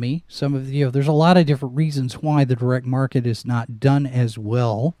economy. Some of there's a lot of different reasons why the direct market is not done as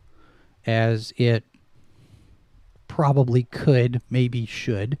well as it probably could, maybe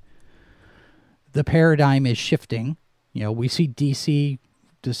should. The paradigm is shifting. We see DC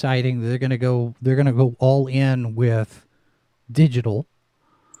deciding they're going to go all in with digital,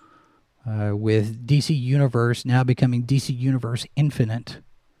 with DC Universe now becoming DC Universe Infinite,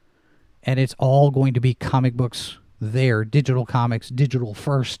 and it's all going to be comic books there, digital comics, digital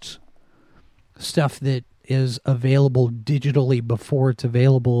firsts. stuff that is available digitally before it's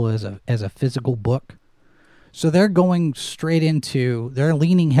available as a physical book. So they're going straight into, they're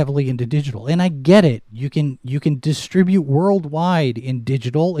leaning heavily into digital. And I get it. You can distribute worldwide in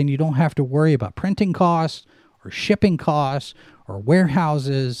digital, and you don't have to worry about printing costs or shipping costs or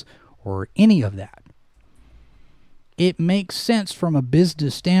warehouses or any of that. It makes sense from a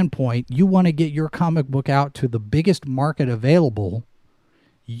business standpoint. You want to get your comic book out to the biggest market available,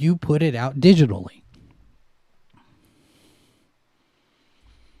 you put it out digitally.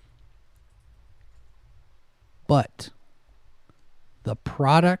 But the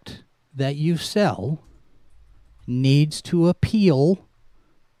product that you sell needs to appeal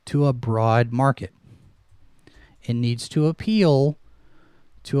to a broad market. It needs to appeal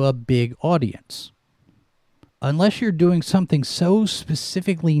to a big audience. Unless you're doing something so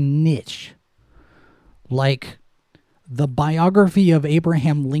specifically niche, like the biography of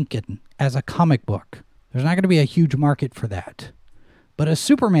Abraham Lincoln as a comic book, there's not going to be a huge market for that. But a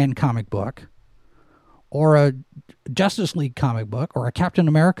Superman comic book, or a Justice League comic book, or a Captain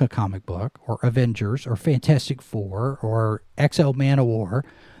America comic book, or Avengers, or Fantastic Four, or XL Man-O-War,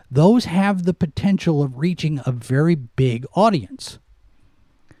 those have the potential of reaching a very big audience.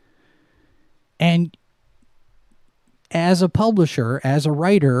 And as a publisher, as a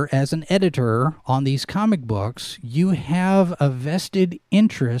writer, as an editor on these comic books, you have a vested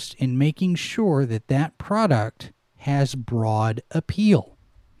interest in making sure that that product has broad appeal.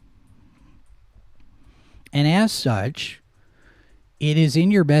 And as such, it is in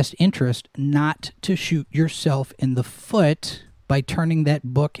your best interest not to shoot yourself in the foot by turning that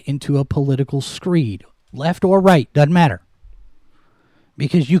book into a political screed. Left or right, doesn't matter.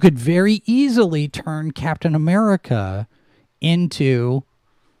 Because you could very easily turn Captain America into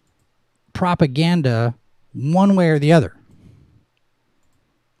propaganda one way or the other.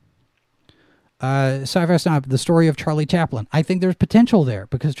 Sci-Fi Snob, the story of Charlie Chaplin. I think there's potential there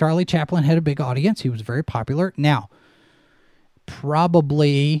because Charlie Chaplin had a big audience. He was very popular. Now,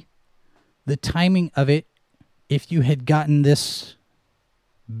 probably the timing of it, if you had gotten this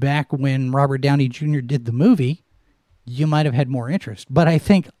back when Robert Downey Jr. did the movie, you might have had more interest. But I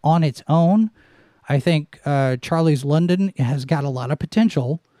think on its own, I think Charlie's London has got a lot of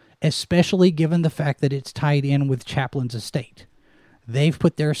potential, especially given the fact that it's tied in with Chaplin's estate. They've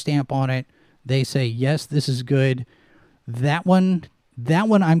put their stamp on it. They say, yes, this is good. That one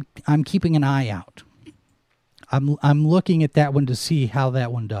I'm keeping an eye out. I'm looking at that one to see how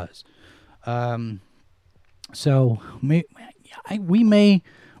that one does. So we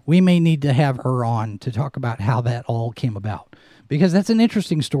may need to have her on to talk about how that all came about, because that's an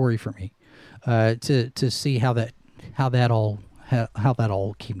interesting story for me to see how that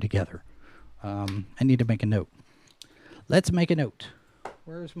all came together. I need to make a note. Let's make a note.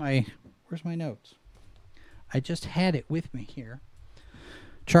 Where's my notes? I just had it with me here.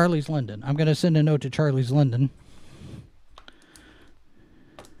 Charlie's London. I'm going to send a note to Charlie's London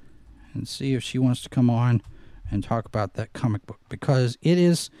and see if she wants to come on and talk about that comic book, because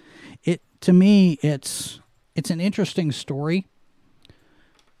to me it's an interesting story.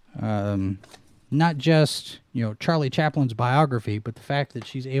 Not just, Charlie Chaplin's biography, but the fact that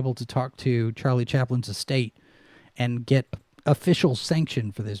she's able to talk to Charlie Chaplin's estate and get official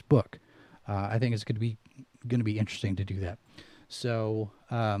sanction for this book. I think it's going to be interesting to do that. So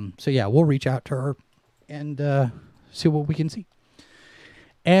yeah, we'll reach out to her and see what we can see.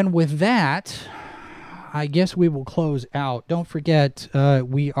 And with that, I guess we will close out. Don't forget,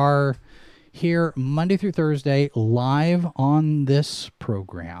 we are here Monday through Thursday live on this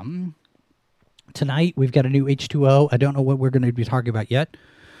program. Tonight, we've got a new H2O. I don't know what we're going to be talking about yet.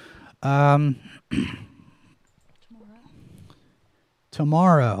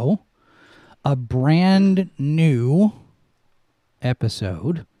 Tomorrow, a brand new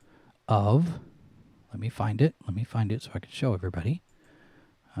episode of, let me find it so I can show everybody.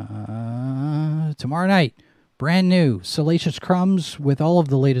 Tomorrow night, brand new Salacious Crumbs with all of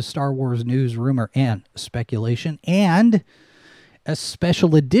the latest Star Wars news, rumor, and speculation, and a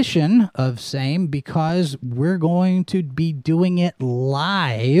special edition of same, because we're going to be doing it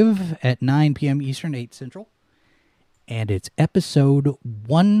live at 9 p.m. Eastern, 8 Central, and it's episode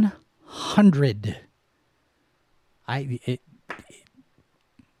 100. It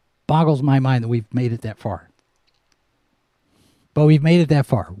boggles my mind that we've made it that far. But we've made it that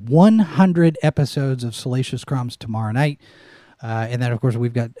far. 100 episodes of Salacious Crumbs tomorrow night. And then, of course,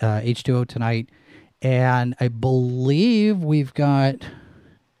 we've got H2O tonight. And I believe we've got...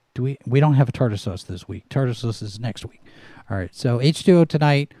 We don't have a Tartar Sauce this week. Tartar Sauce is next week. All right, so H2O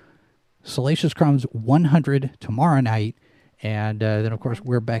tonight, Salacious Crumbs 100 tomorrow night. And then, of course,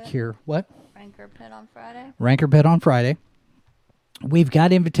 we're back here. What? Frank Rancor Pit on Friday. Rancor Pit on Friday. We've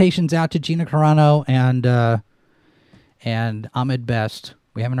got invitations out to Gina Carano and Ahmed Best.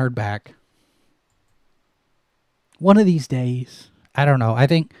 We haven't heard back. One of these days, I don't know. I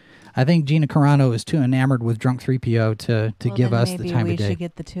think Gina Carano is too enamored with Drunk 3PO to give us the time of day. Maybe we should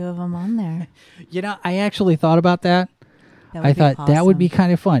get the two of them on there. You know, I actually thought about that. I thought awesome. That would be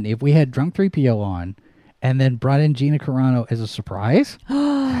kind of fun if we had Drunk 3PO on and then brought in Gina Carano as a surprise.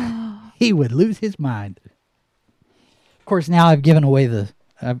 He would lose his mind. Of course, now I've given away the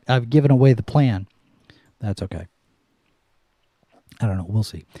plan. That's okay. I don't know. We'll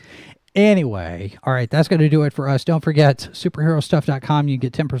see. Anyway, all right, that's going to do it for us. Don't forget, superherostuff.com. You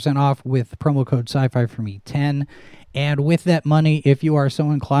get 10% off with promo code sci-fi for me 10. And with that money, if you are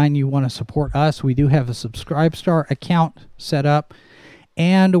so inclined, you want to support us, we do have a Subscribestar account set up.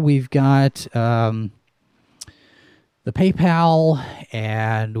 And we've got the PayPal,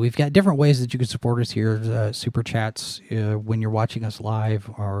 and we've got different ways that you can support us here. Super chats when you're watching us live,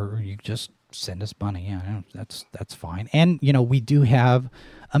 or you just send us money. Yeah, that's fine. And, you know, we do have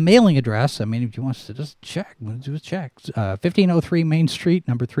a mailing address. I mean, if you want us to just check, we'll do a check. 1503 Main Street,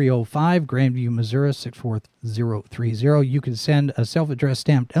 number 305, Grandview, Missouri, 64030. You can send a self-addressed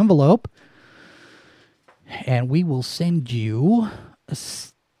stamped envelope, and we will send you a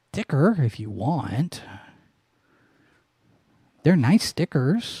sticker if you want. They're nice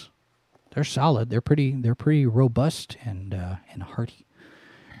stickers. They're solid. They're pretty robust and hearty.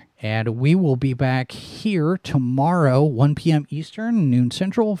 And we will be back here tomorrow, 1 p.m. Eastern, noon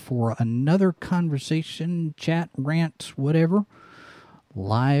Central, for another conversation, chat, rant, whatever,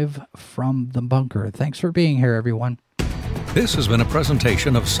 live from the bunker. Thanks for being here, everyone. This has been a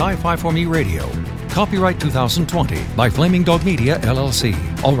presentation of Sci-Fi for Me Radio. Copyright 2020 by Flaming Dog Media, LLC.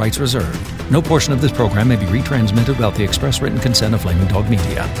 All rights reserved. No portion of this program may be retransmitted without the express written consent of Flaming Dog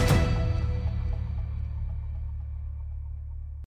Media.